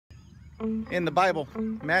In the Bible,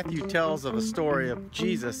 Matthew tells of a story of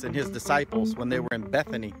Jesus and his disciples when they were in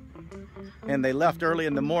Bethany, and they left early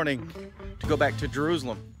in the morning to go back to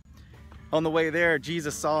Jerusalem. On the way there,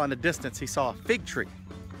 Jesus saw in the distance, he saw a fig tree,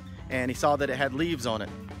 and he saw that it had leaves on it,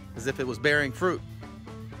 as if it was bearing fruit.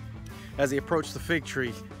 As he approached the fig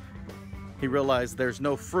tree, he realized there's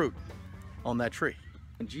no fruit on that tree.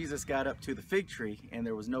 When Jesus got up to the fig tree and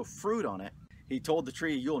there was no fruit on it, he told the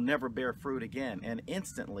tree, "You'll never bear fruit again." And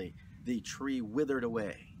instantly, the tree withered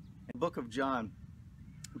away. In the book of John,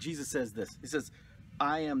 Jesus says this. He says,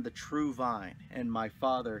 "I am the true vine, and my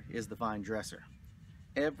Father is the vine dresser.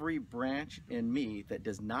 Every branch in me that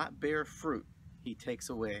does not bear fruit, he takes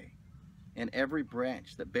away. And every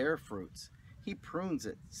branch that bears fruits, he prunes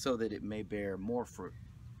it so that it may bear more fruit."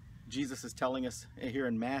 Jesus is telling us here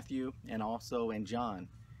in Matthew and also in John,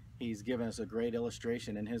 he's given us a great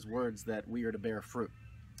illustration in his words that we are to bear fruit.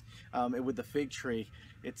 With the fig tree,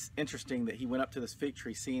 it's interesting that he went up to this fig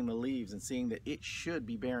tree seeing the leaves and seeing that it should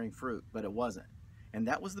be bearing fruit, but it wasn't. And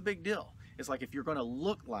that was the big deal. It's like if you're going to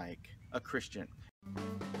look like a Christian,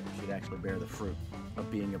 you should actually bear the fruit of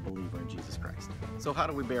being a believer in Jesus Christ. So how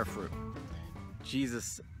do we bear fruit?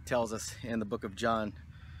 Jesus tells us in the book of John,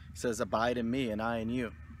 he says, "Abide in me and I in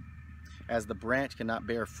you. As the branch cannot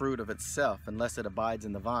bear fruit of itself unless it abides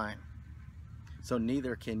in the vine, so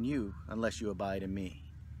neither can you unless you abide in me."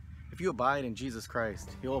 If you abide in Jesus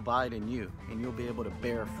Christ, he'll abide in you and you'll be able to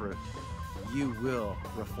bear fruit. You will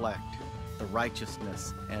reflect the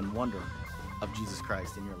righteousness and wonder of Jesus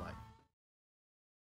Christ in your life.